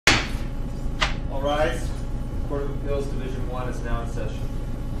All rise. Court of Appeals Division 1 is now in session.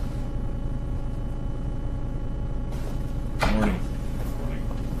 Good morning.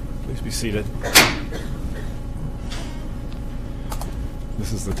 Please be seated.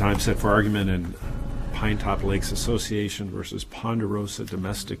 This is the time set for argument in PINETOP Lakes Association versus Ponderosa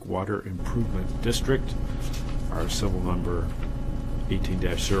Domestic Water Improvement District, our civil number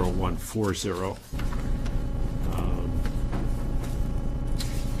 18-0140.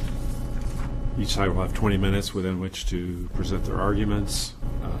 Each side will have 20 minutes within which to present their arguments.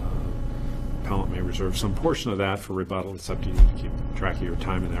 Appellant may reserve some portion of that for rebuttal. It's up to you to keep track of your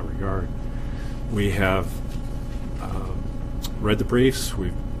time in that regard. We have read the briefs.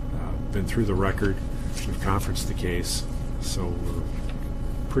 We've been through the record. We've conferenced the case, so we're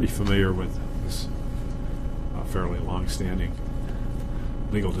pretty familiar with this fairly long-standing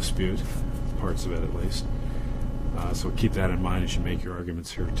legal dispute, parts of it at least. So keep that in mind as you make your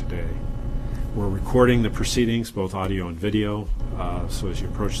arguments here today. We're recording the proceedings, both audio and video, so as you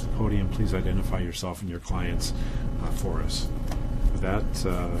approach the podium, please identify yourself and your clients for us. With that,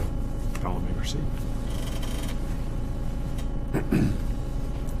 appellant may proceed.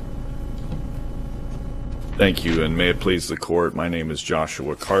 Thank you, and may it please the court, my name is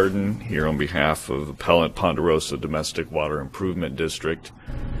Joshua Carden, here on behalf of Appellant Ponderosa Domestic Water Improvement District.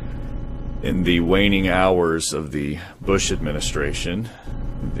 In the waning hours of the Bush administration,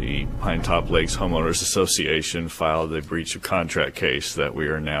 the PINETOP Lakes Homeowners Association filed a breach of contract case that we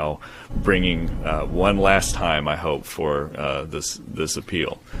are now bringing one last time, I hope, for this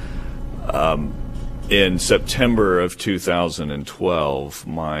appeal. In September of 2012,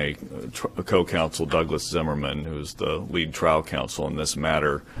 my co-counsel Douglas Zimmerman, who is the lead trial counsel in this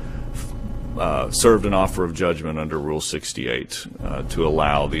matter, served an offer of judgment under Rule 68 to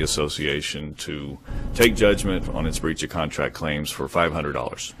allow the association to take judgment on its breach of contract claims for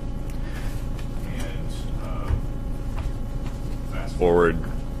 $500. And fast forward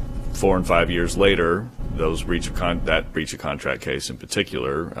 4 and 5 years later, that breach of contract case in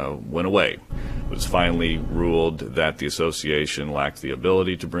particular went away. It was finally ruled that the association lacked the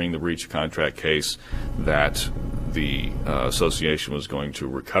ability to bring the breach of contract case, that the association was going to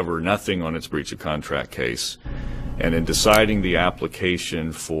recover nothing on its breach of contract case. And in deciding the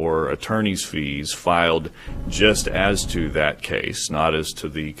application for attorney's fees filed just as to that case, not as to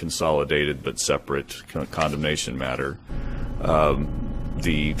the consolidated but separate condemnation matter,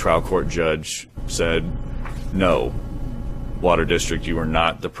 the trial court judge said, no, Water District, you are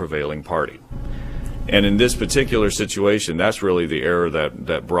not the prevailing party. And in this particular situation, that's really the error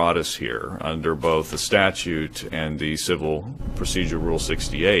that brought us here. Under both the statute and the Civil Procedure Rule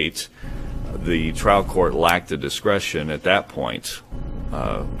 68, the trial court lacked the discretion at that point,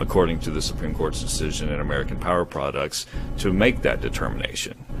 according to the Supreme Court's decision in American Power Products, to make that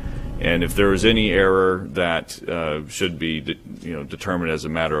determination. And if there is any error that should be determined as a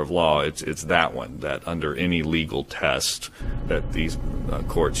matter of law, it's that one, that under any legal test that these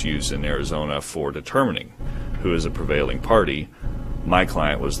courts use in Arizona for determining who is a prevailing party, my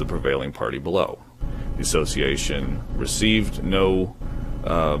client was the prevailing party below. The association received no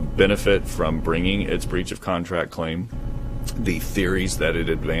benefit from bringing its breach of contract claim. The theories that it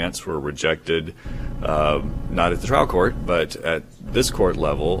advanced were rejected, not at the trial court, but at this court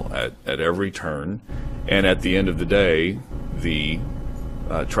level at every turn. And at the end of the day, the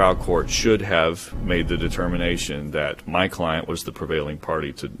trial court should have made the determination that my client was the prevailing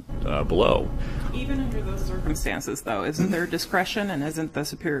party to below. Even under those circumstances, though, isn't there discretion, and isn't the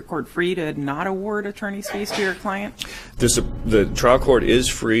Superior Court free to not award attorney's fees to your client? The trial court is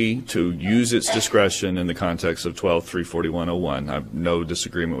free to use its discretion in the context of 12-341-01. I have no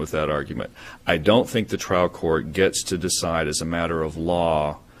disagreement with that argument. I don't think the trial court gets to decide as a matter of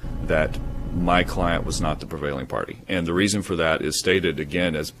law that my client was not the prevailing party. And the reason for that is stated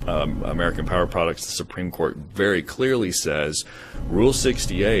again as American Power Products, the Supreme Court very clearly says Rule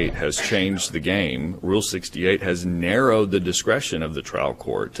 68 has changed the game. Rule 68 has narrowed the discretion of the trial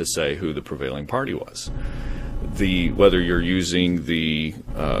court to say who the prevailing party was. Whether you're using the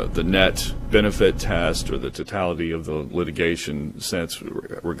net benefit test or the totality of the litigation sense,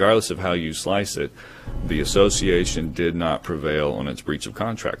 regardless of how you slice it, the association did not prevail on its breach of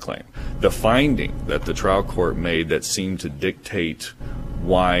contract claim. The finding that the trial court made that seemed to dictate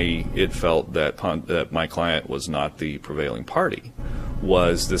why it felt that my client was not the prevailing party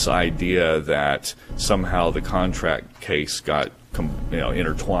was this idea that somehow the contract case got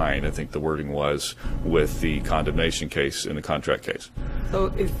intertwined, I think the wording was, with the condemnation case in the contract case.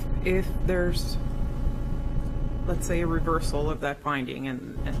 So if there's, let's say, a reversal of that finding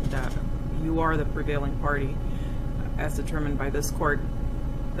and you are the prevailing party as determined by this court,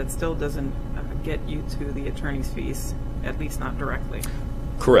 that still doesn't get you to the attorney's fees, at least not directly.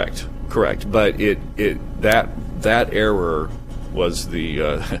 Correct. But that error was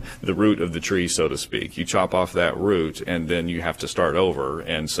the root of the tree, so to speak. You chop off that root, and then you have to start over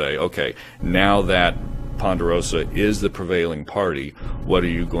and say, okay, now that Ponderosa is the prevailing party, what are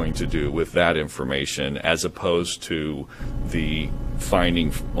you going to do with that information, as opposed to the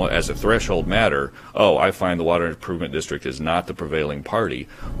finding as a threshold matter, oh, I find the Water Improvement District is not the prevailing party.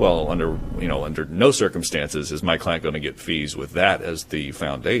 Well, under no circumstances is my client going to get fees with that as the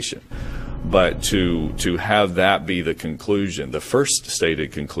foundation. But to have that be the conclusion, the first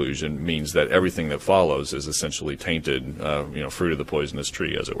stated conclusion, means that everything that follows is essentially tainted, fruit of the poisonous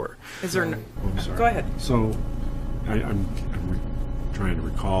tree, as it were. Is there? Go ahead. So, I'm trying to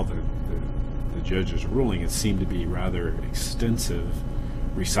recall the judge's ruling. It seemed to be rather extensive,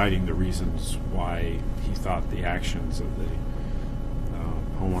 reciting the reasons why he thought the actions of the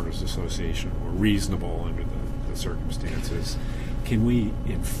homeowners association were reasonable under the circumstances. Can we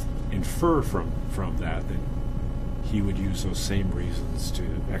infer from that he would use those same reasons to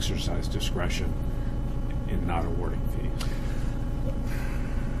exercise discretion in not awarding fees?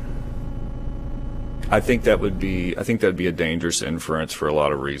 I think that'd be a dangerous inference for a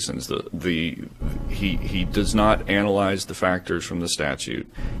lot of reasons. He does not analyze the factors from the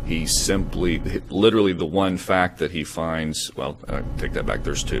statute. He simply, literally, the one fact that he finds, well, I take that back,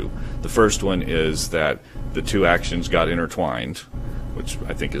 there's two. The first one is that the two actions got intertwined, which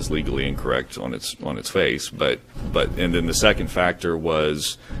I think is legally incorrect on its face. And then the second factor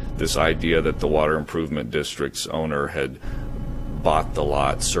was this idea that the Water Improvement District's owner had bought the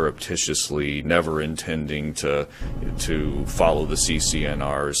lot surreptitiously, never intending to follow the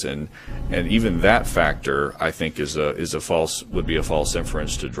CCNRs, and even that factor, I think, would be a false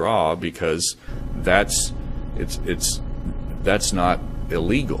inference to draw, because that's not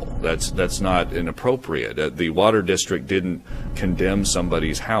illegal. That's not inappropriate. The water district didn't condemn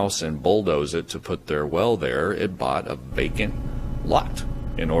somebody's house and bulldoze it to put their well there. It bought a vacant lot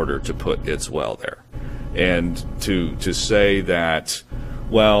in order to put its well there. And to say that,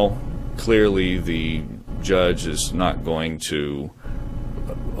 well, clearly the judge is not going to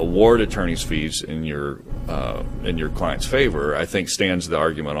award attorney's fees in your client's favor, I think stands the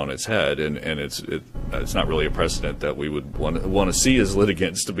argument on its head, and it's not really a precedent that we would want to see as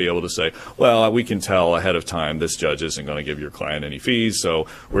litigants, to be able to say, well, we can tell ahead of time this judge isn't going to give your client any fees, so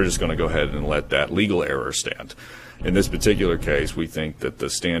we're just going to go ahead and let that legal error stand. In this particular case, we think that the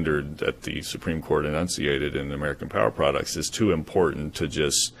standard that the Supreme Court enunciated in American Power Products is too important to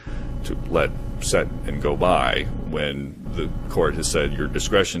just let set and go by, when the court has said your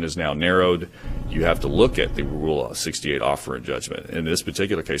discretion is now narrowed. You have to look at the Rule 68 offer and judgment. In this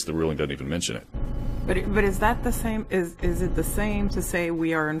particular case, the ruling doesn't even mention it. But is that the same? Is it the same to say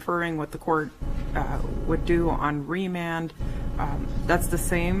we are inferring what the court would do on remand? That's the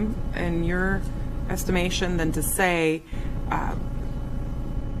same in your estimation than to say,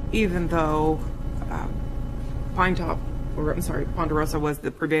 even though Ponderosa was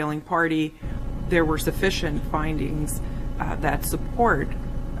the prevailing party, there were sufficient findings that support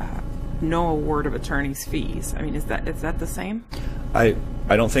no award of attorney's fees. I mean, is that the same? I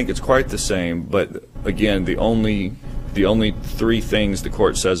don't think it's quite the same, but again, the only three things the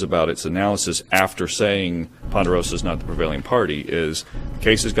court says about its analysis after saying Ponderosa is not the prevailing party is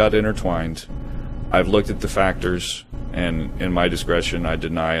cases got intertwined. I've looked at the factors, and in my discretion, I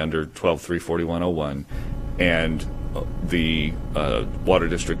deny under 12-34101, and the water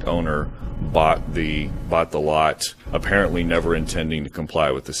district owner bought the lot, apparently never intending to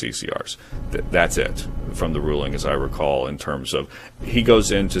comply with the CCRs. That's it from the ruling, as I recall, in terms of he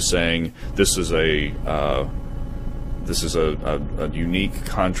goes into saying this is a unique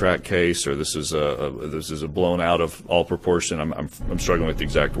contract case, or this is a blown out of all proportion. I'm struggling with the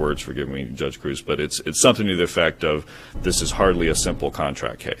exact words, forgive me, Judge Cruz, but it's something to the effect of this is hardly a simple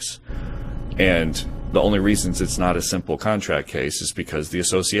contract case. And the only reasons it's not a simple contract case is because the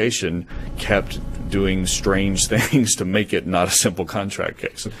association kept doing strange things to make it not a simple contract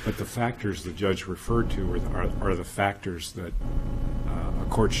case. But the factors the judge referred to are the factors that a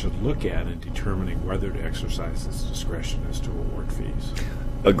court should look at in determining whether to exercise its discretion as to award fees.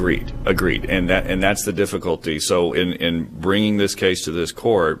 Agreed. And that's the difficulty. So in bringing this case to this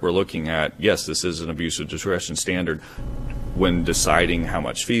court, we're looking at, yes, this is an abuse of discretion standard when deciding how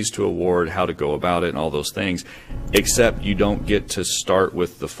much fees to award, how to go about it, and all those things, except you don't get to start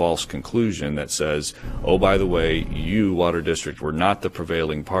with the false conclusion that says, oh, by the way, you, Water District, were not the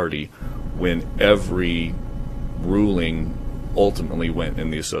prevailing party, when every ruling ultimately went in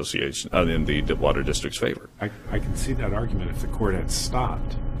the association, in the Water District's favor. I can see that argument if the court had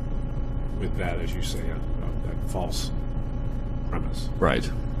stopped with that, as you say, that false premise. Right.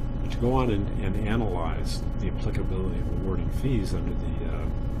 To go on and analyze the applicability of awarding fees under that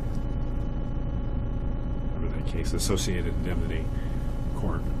case, associated indemnity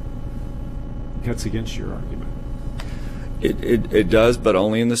court, cuts against your argument. It does, but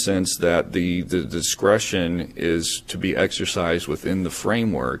only in the sense that the discretion is to be exercised within the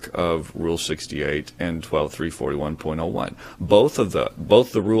framework of Rule 68 and 12341.01.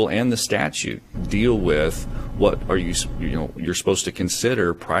 Both the rule and the statute deal with what are you're supposed to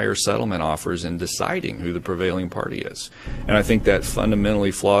consider prior settlement offers in deciding who the prevailing party is. And I think that fundamentally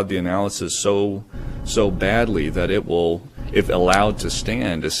flawed the analysis so badly that it will, if allowed to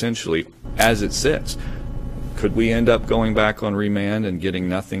stand, essentially as it sits. Could we end up going back on remand and getting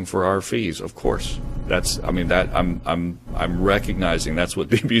nothing for our fees? Of course. I'm recognizing that's what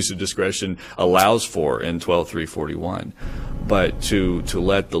the abuse of discretion allows for in 12341. But to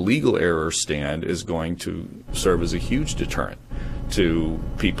let the legal error stand is going to serve as a huge deterrent to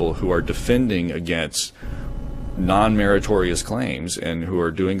people who are defending against non-meritorious claims and who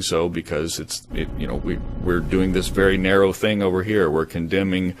are doing so because we're doing this very narrow thing over here. We're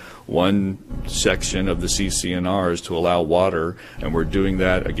condemning one section of the CC&Rs to allow water, and we're doing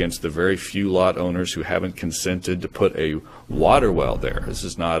that against the very few lot owners who haven't consented to put a water well there. This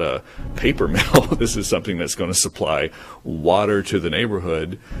is not a paper mill. This is something that's going to supply water to the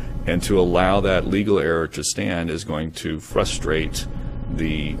neighborhood, and to allow that legal error to stand is going to frustrate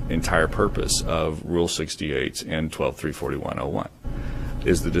the entire purpose of Rule 68 and 12341.01.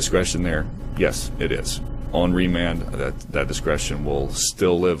 Is the discretion there? Yes, it is. On remand, that discretion will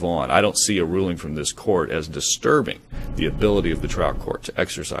still live on. I don't see a ruling from this court as disturbing the ability of the trial court to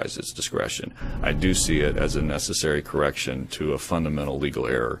exercise its discretion. I do see it as a necessary correction to a fundamental legal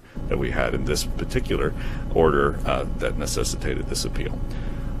error that we had in this particular order that necessitated this appeal.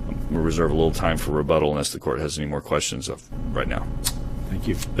 We'll reserve a little time for rebuttal unless the court has any more questions right now. Thank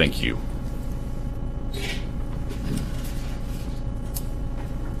you. Thank you.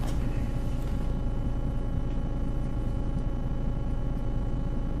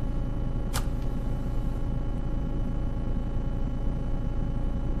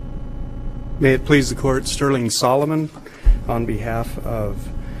 May it please the court, Sterling Solomon on behalf of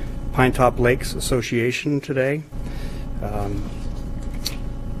PINETOP Lakes Association today.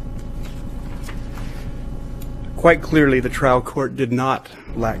 Quite clearly, the trial court did not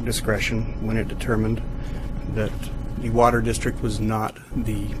lack discretion when it determined that the water district was not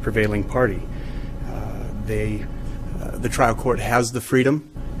the prevailing party. The trial court has the freedom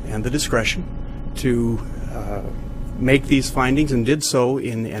and the discretion to make these findings, and did so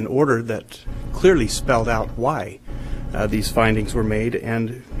in an order that clearly spelled out why these findings were made,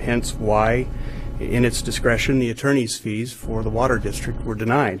 and hence why, in its discretion, the attorney's fees for the water district were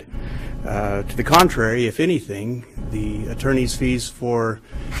denied. To the contrary, if anything, the attorney's fees for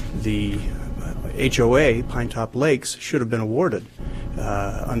the HOA, PINETOP Lakes, should have been awarded.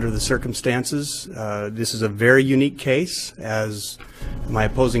 Under the circumstances, this is a very unique case, as my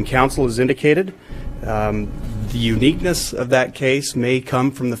opposing counsel has indicated. The uniqueness of that case may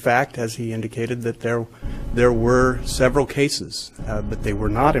come from the fact, as he indicated, that there were several cases, but they were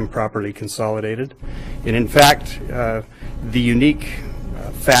not improperly consolidated. And in fact, the unique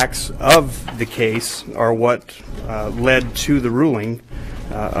facts of the case are what led to the ruling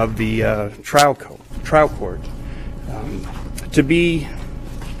of the trial court. To be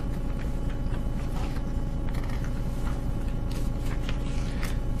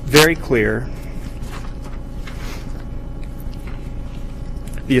very clear,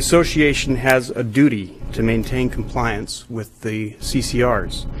 the association has a duty to maintain compliance with the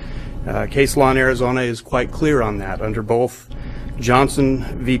CCRs. Case law in Arizona is quite clear on that. Under both Johnson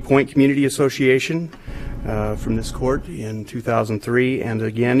v. Point Community Association from this court in 2003, and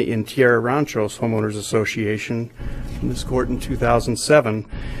again in Tierra Ranchos Homeowners Association from this court in 2007,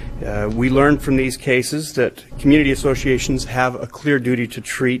 we learned from these cases that community associations have a clear duty to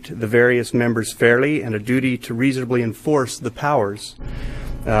treat the various members fairly, and a duty to reasonably enforce the powers,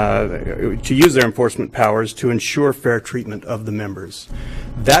 to use their enforcement powers to ensure fair treatment of the members.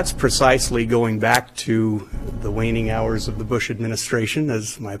 That's precisely going back to the waning hours of the Bush administration,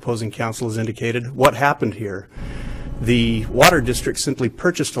 as my opposing counsel has indicated. What happened here? The water district simply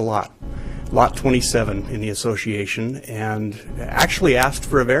purchased a lot 27 in the association, and actually asked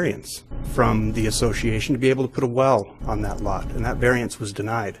for a variance from the association to be able to put a well on that lot, and that variance was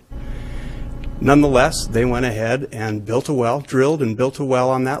denied. Nonetheless, they went ahead and built a well, drilled and built a well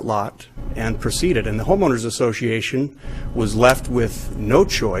on that lot, and proceeded. And the Homeowners Association was left with no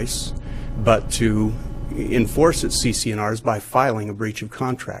choice but to enforce its CC&Rs by filing a breach of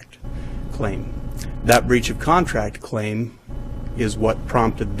contract. claim. That breach of contract claim is what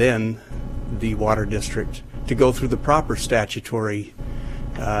prompted then the Water District to go through the proper statutory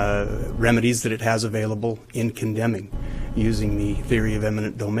remedies that it has available in condemning, using the theory of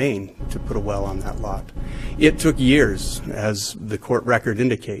eminent domain to put a well on that lot. It took years, as the court record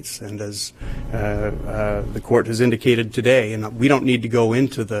indicates, and as the court has indicated today, and we don't need to go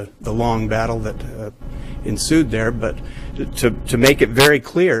into the long battle that ensued there, but to make it very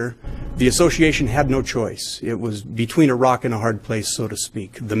clear, the association had no choice. It was between a rock and a hard place, so to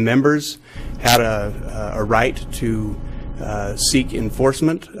speak. The members had a right to seek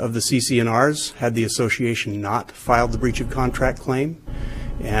enforcement of the CC&Rs had the association not filed the breach of contract claim,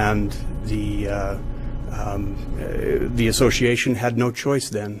 and the association had no choice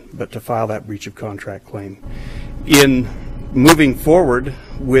then but to file that breach of contract claim. In moving forward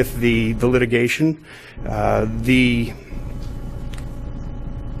with the litigation, the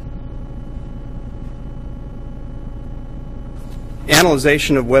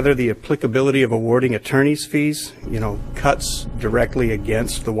analyzation of whether the applicability of awarding attorney's fees, cuts directly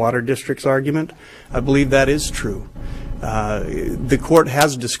against the Water District's argument, I believe that is true. The court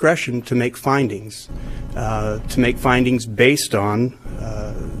has discretion to make findings based on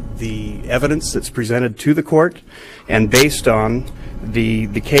the evidence that's presented to the court and based on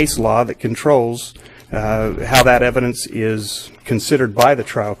the case law that controls how that evidence is considered by the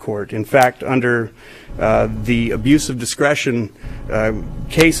trial court. In fact, under the abuse of discretion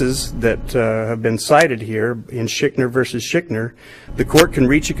cases that have been cited here in Schickner versus Schickner, the court can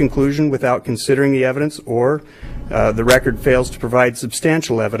reach a conclusion without considering the evidence, or the record fails to provide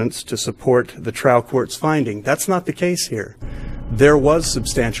substantial evidence to support the trial court's finding. That's not the case here. There was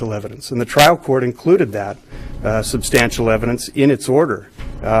substantial evidence, and the trial court included that substantial evidence in its order.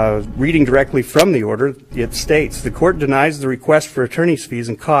 Reading directly from the order, it states, the court denies the request for attorney's fees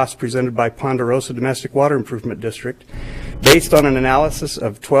and costs presented by Ponderosa Domestic Water Improvement District based on an analysis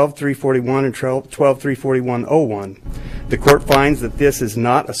of 12-341 and 12-341-01. The court finds that this is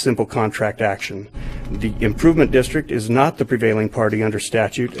not a simple contract action. The improvement district is not the prevailing party under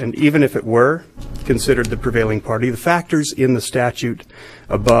statute, and even if it were considered the prevailing party, the factors in the statute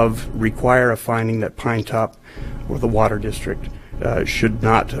above require a finding that PINETOP or the Water District should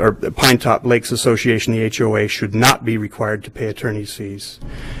not, or PINETOP Lakes Association, the HOA, should not be required to pay attorney's fees.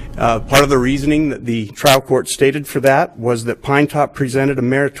 Part of the reasoning that the trial court stated for that was that PINETOP presented a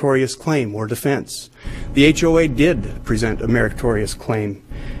meritorious claim or defense. The HOA did present a meritorious claim.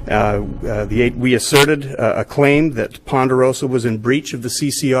 We asserted a claim that Ponderosa was in breach of the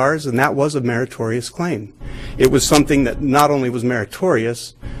CCRs, and that was a meritorious claim. It was something that not only was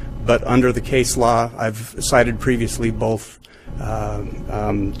meritorious, but under the case law I've cited previously, both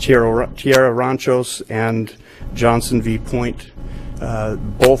Tierra Ranchos and Johnson v. Point,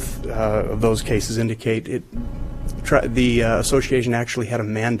 both of those cases indicate the association actually had a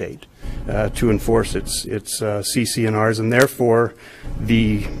mandate to enforce its CC&Rs, and therefore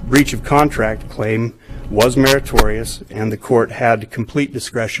the breach of contract claim was meritorious, and the court had complete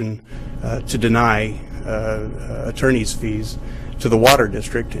discretion to deny attorney's fees to the Water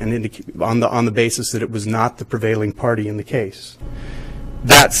District, and on the basis that it was not the prevailing party in the case.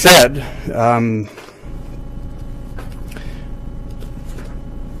 That said,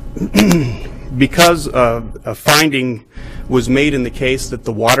 because a finding was made in the case that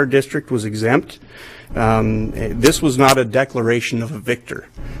the Water District was exempt, this was not a declaration of a victor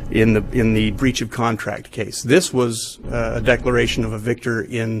in the breach of contract case. This was a declaration of a victor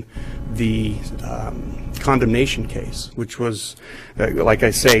in the condemnation case, which was, like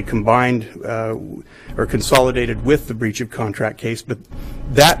I say, combined or consolidated with the breach of contract case, but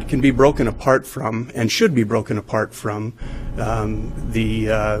that can be broken apart from, and should be broken apart from,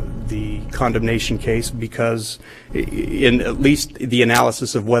 the condemnation case, because in at least the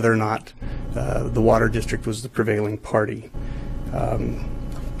analysis of whether or not the Water District was the prevailing party.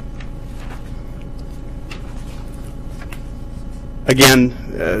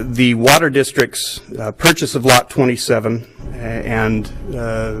 Again, the Water District's purchase of Lot 27 and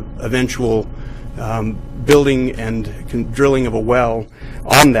eventual building and drilling of a well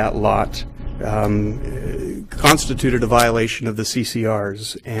on that lot constituted a violation of the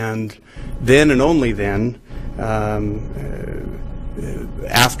CCRs, and then and only then,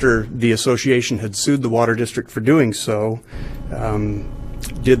 after the association had sued the Water District for doing so,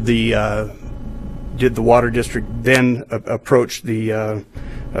 did the Water District then approach the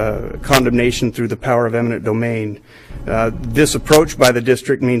condemnation through the power of eminent domain. This approach by the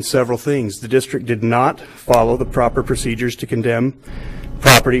district means several things. The district did not follow the proper procedures to condemn.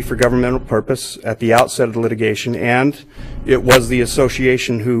 property for governmental purpose at the outset of the litigation, and it was the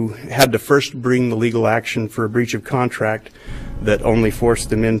association who had to first bring the legal action for a breach of contract that only forced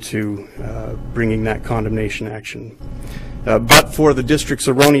them into bringing that condemnation action. But for the district's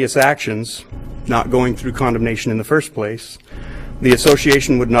erroneous actions, not going through condemnation in the first place, the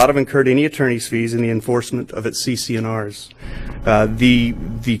association would not have incurred any attorney's fees in the enforcement of its CC&Rs.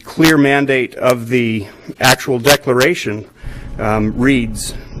 The clear mandate of the actual declaration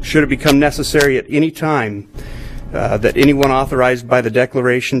reads, should it become necessary at any time that anyone authorized by the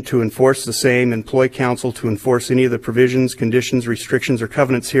declaration to enforce the same employ counsel to enforce any of the provisions, conditions, restrictions, or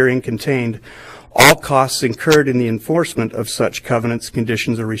covenants herein contained, all costs incurred in the enforcement of such covenants,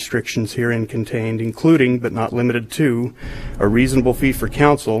 conditions, or restrictions herein contained, including but not limited to a reasonable fee for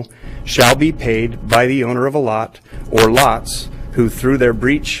counsel, shall be paid by the owner of a lot or lots who through their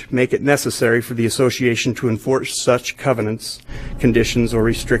breach make it necessary for the association to enforce such covenants, conditions, or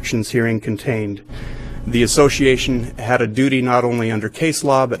restrictions herein contained. The association had a duty not only under case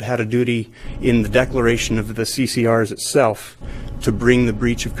law, but had a duty in the declaration of the CCRs itself to bring the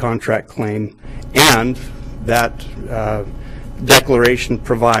breach of contract claim, and that declaration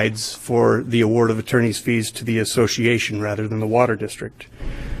provides for the award of attorney's fees to the association rather than the water district.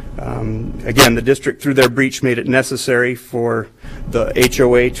 Again, the district through their breach made it necessary for the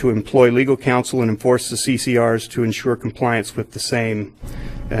HOA to employ legal counsel and enforce the CCRs to ensure compliance with the same.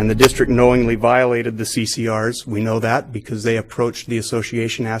 And the district knowingly violated the CCRs. We know that because they approached the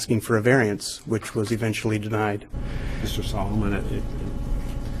association asking for a variance, which was eventually denied. Mr. Solomon,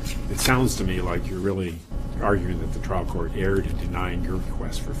 it sounds to me like you're really arguing that the trial court erred in denying your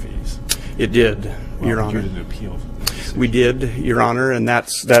request for fees. It did, Your Honor. You didn't appeal for that. We did, Your Honor, and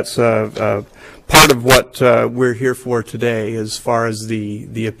that's part of what we're here for today as far as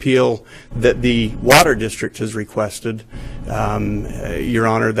the appeal that the water district has requested. Your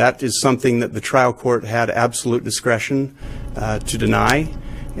Honor, that is something that the trial court had absolute discretion to deny,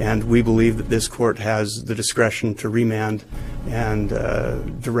 and we believe that this court has the discretion to remand and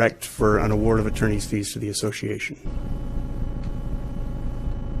direct for an award of attorney's fees to the association.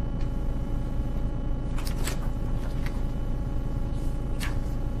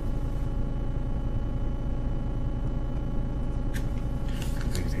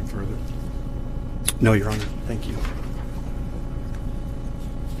 Anything further? No, Your Honor. Thank you.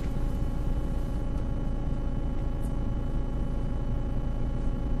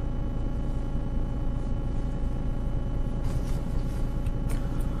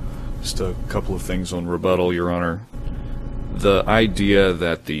 Just a couple of things on rebuttal, Your Honor. The idea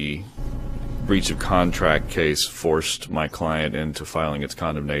that the breach of contract case forced my client into filing its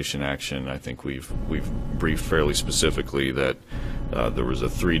condemnation action, I think we've briefed fairly specifically that there was a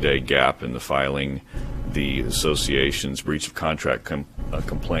 3-day gap in the filing. The association's breach of contract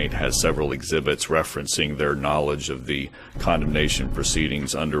complaint has several exhibits referencing their knowledge of the condemnation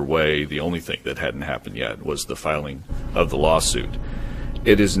proceedings underway. The only thing that hadn't happened yet was the filing of the lawsuit.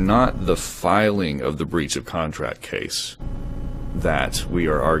 It is not the filing of the breach of contract case that we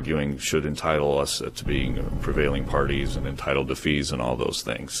are arguing should entitle us to being prevailing parties and entitled to fees and all those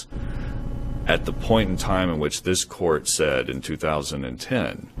things. At the point in time in which this court said in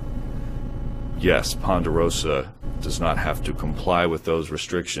 2010, yes, Ponderosa does not have to comply with those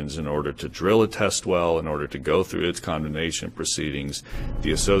restrictions in order to drill a test well, in order to go through its condemnation proceedings,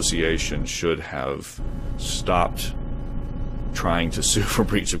 the association should have stopped trying to sue for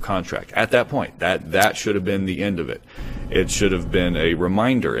breach of contract. At that point, that should have been the end of it. It should have been a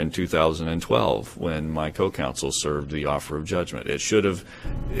reminder in 2012 when my co-counsel served the offer of judgment. It should have,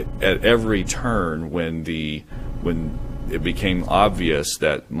 at every turn when it became obvious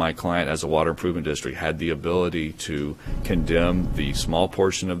that my client as a water improvement district had the ability to condemn the small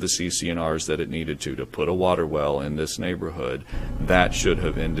portion of the CC&Rs that it needed to put a water well in this neighborhood, that should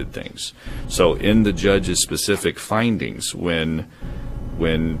have ended things. So in the judge's specific findings, when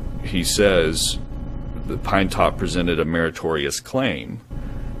he says the PINETOP presented a meritorious claim,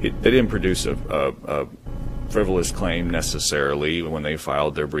 they didn't produce a frivolous claim necessarily when they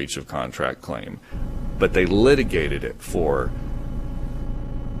filed their breach of contract claim, but they litigated it for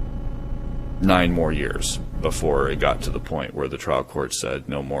 9 more years before it got to the point where the trial court said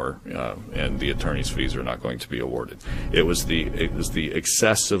no more and the attorney's fees are not going to be awarded. It was the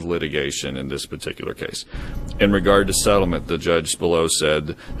excessive litigation in this particular case. In regard to settlement, the judge below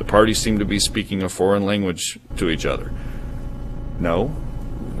said the parties seem to be speaking a foreign language to each other. No.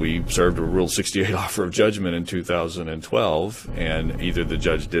 We served a Rule 68 offer of judgment in 2012, and either the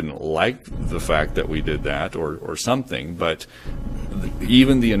judge didn't like the fact that we did that or something, but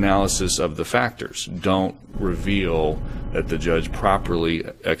even the analysis of the factors don't reveal that the judge properly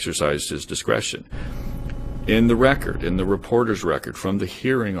exercised his discretion. In the record, in the reporter's record from the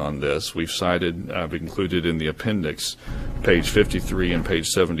hearing on this, we've cited, I've included in the appendix, page 53 and page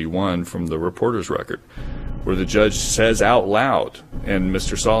 71 from the reporter's record, where the judge says out loud, and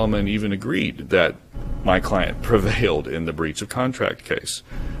Mr. Solomon even agreed, that my client prevailed in the breach of contract case,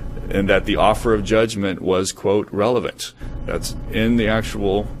 and that the offer of judgment was, quote, relevant. That's in the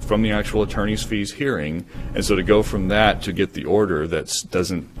from the actual attorney's fees hearing. And so to go from that to get the order that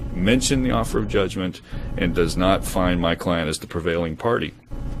doesn't mention the offer of judgment and does not find my client as the prevailing party,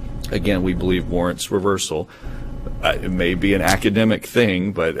 again, we believe warrants reversal. It may be an academic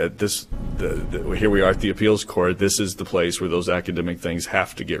thing, but at this, here we are at the appeals court. This is the place where those academic things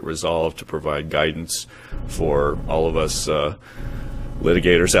have to get resolved to provide guidance for all of us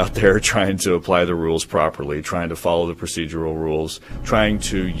litigators out there trying to apply the rules properly, trying to follow the procedural rules, trying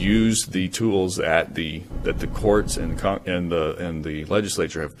to use the tools that the courts and the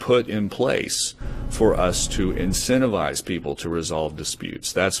legislature have put in place for us to incentivize people to resolve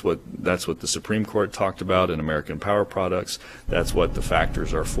disputes. That's what the Supreme Court talked about in American Power Products. That's what the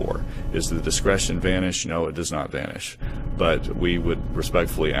factors are for. Is the discretion vanish? No, it does not vanish. But we would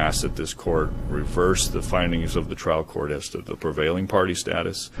respectfully ask that this court reverse the findings of the trial court as to the prevailing party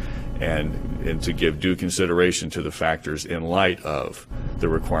status, and to give due consideration to the factors in light of the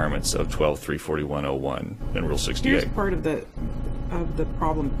requirements of 12-341-01 and Rule 68. Here's part of the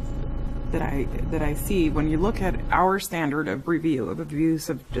problem that I see when you look at our standard of review of abuse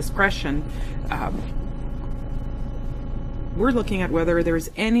of discretion. We're looking at whether there's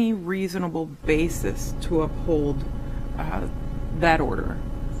any reasonable basis to uphold that order.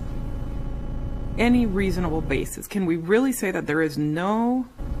 Any reasonable basis. Can we really say that there is no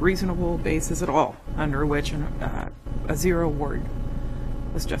reasonable basis at all under which a zero award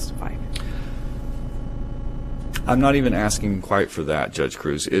was justified? I'm not even asking quite for that, Judge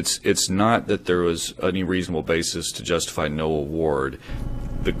Cruz. It's not that there was any reasonable basis to justify no award.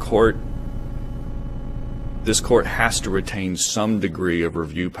 This court has to retain some degree of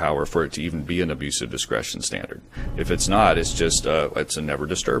review power for it to even be an abuse of discretion standard. If it's not, it's just it's a never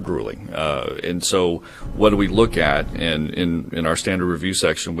disturbed ruling. And so what do we look at? And in our standard review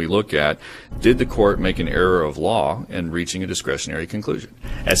section, we look at, did the court make an error of law in reaching a discretionary conclusion?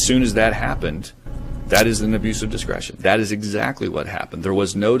 As soon as that happened, that is an abuse of discretion. That is exactly what happened. There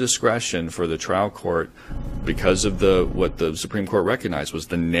was no discretion for the trial court because of what the Supreme Court recognized was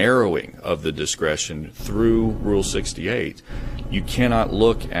the narrowing of the discretion through Rule 68. You cannot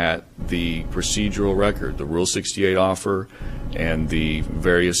look at the procedural record, the Rule 68 offer, and the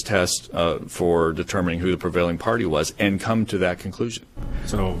various tests for determining who the prevailing party was, and come to that conclusion.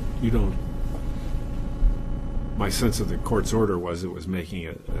 So you don't. My sense of the court's order was it was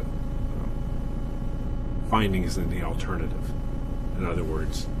making findings in the alternative. In other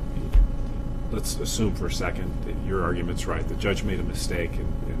words, let's assume for a second that your argument's right. The judge made a mistake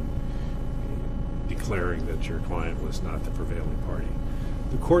in declaring that your client was not the prevailing party.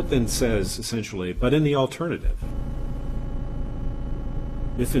 The court then says, essentially, but in the alternative,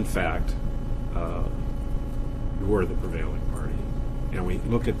 if in fact you were the prevailing party, and we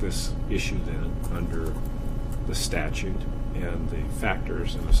look at this issue then under the statute and the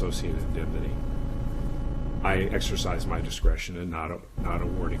factors and associated indemnity, I exercise my discretion in not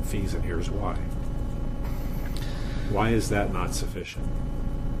awarding fees, and here's why. Why is that not sufficient?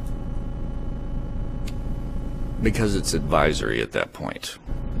 Because it's advisory at that point,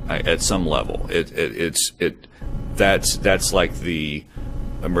 at some level. That's like the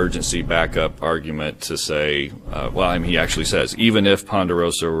emergency backup argument to say, well, I mean, he actually says, even if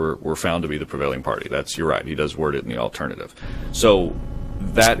Ponderosa were found to be the prevailing party. You're right, he does word it in the alternative. So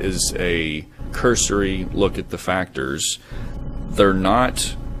that is a cursory look at the factors. They're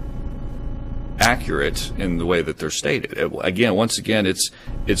not accurate in the way that they're stated. Once again, it's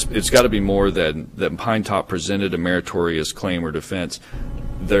got to be more than PINETOP presented a meritorious claim or defense.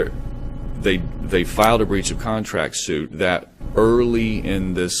 They filed a breach of contract suit that early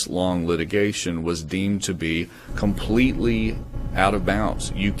in this long litigation was deemed to be completely out of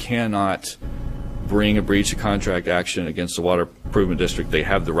bounds. You cannot bring a breach of contract action against the Water Improvement District. They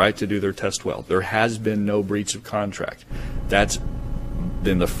have the right to do their test well. There has been no breach of contract. That's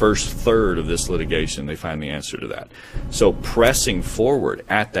in the first third of this litigation they find the answer to that. So pressing forward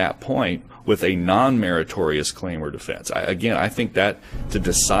at that point with a non-meritorious claim or defense, I think that to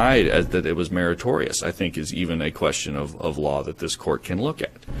decide that it was meritorious, I think is even a question of law that this court can look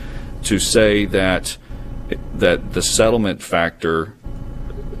at. To say that the settlement factor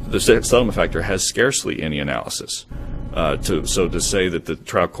has scarcely any analysis. So to say that the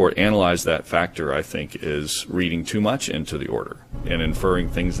trial court analyzed that factor, I think, is reading too much into the order and inferring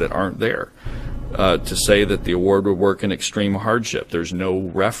things that aren't there. To say that the award would work in extreme hardship, there's no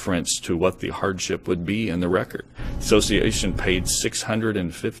reference to what the hardship would be in the record. The association paid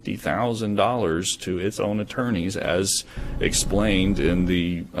 $650,000 to its own attorneys, as explained in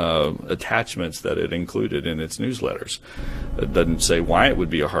the attachments that it included in its newsletters. It doesn't say why it would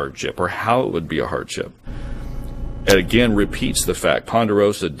be a hardship or how it would be a hardship. It again repeats the fact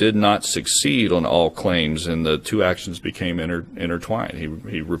Ponderosa did not succeed on all claims, and the two actions became intertwined.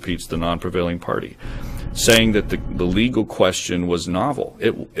 He repeats the non-prevailing party, saying that the legal question was novel.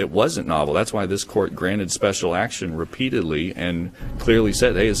 It wasn't novel. That's why this court granted special action repeatedly and clearly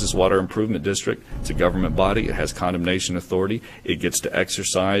said, hey, this is Water Improvement District. It's a government body. It has condemnation authority. It gets to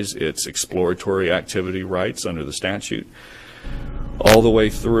exercise its exploratory activity rights under the statute. All the way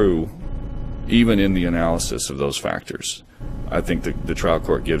through, even in the analysis of those factors, I think the trial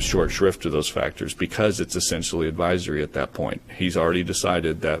court gives short shrift to those factors because it's essentially advisory at that point. He's already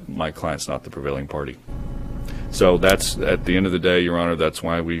decided that my client's not the prevailing party. So that's, at the end of the day, Your Honor, that's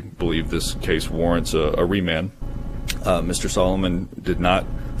why we believe this case warrants a remand. Mr. Solomon did not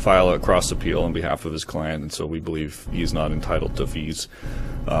file a cross appeal on behalf of his client, and so we believe he's not entitled to fees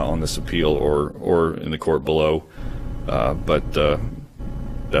on this appeal or in the court below. But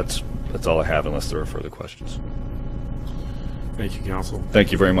that's all I have, unless there are further questions. Thank you, counsel.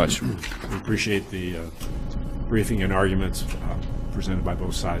 Thank you very much. We appreciate the briefing and arguments presented by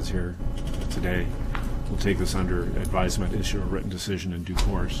both sides here today. We'll take this under advisement, issue a written decision in due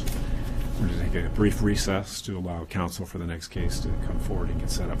course. We're going to take a brief recess to allow counsel for the next case to come forward and get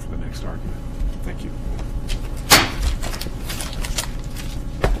set up for the next argument. Thank you.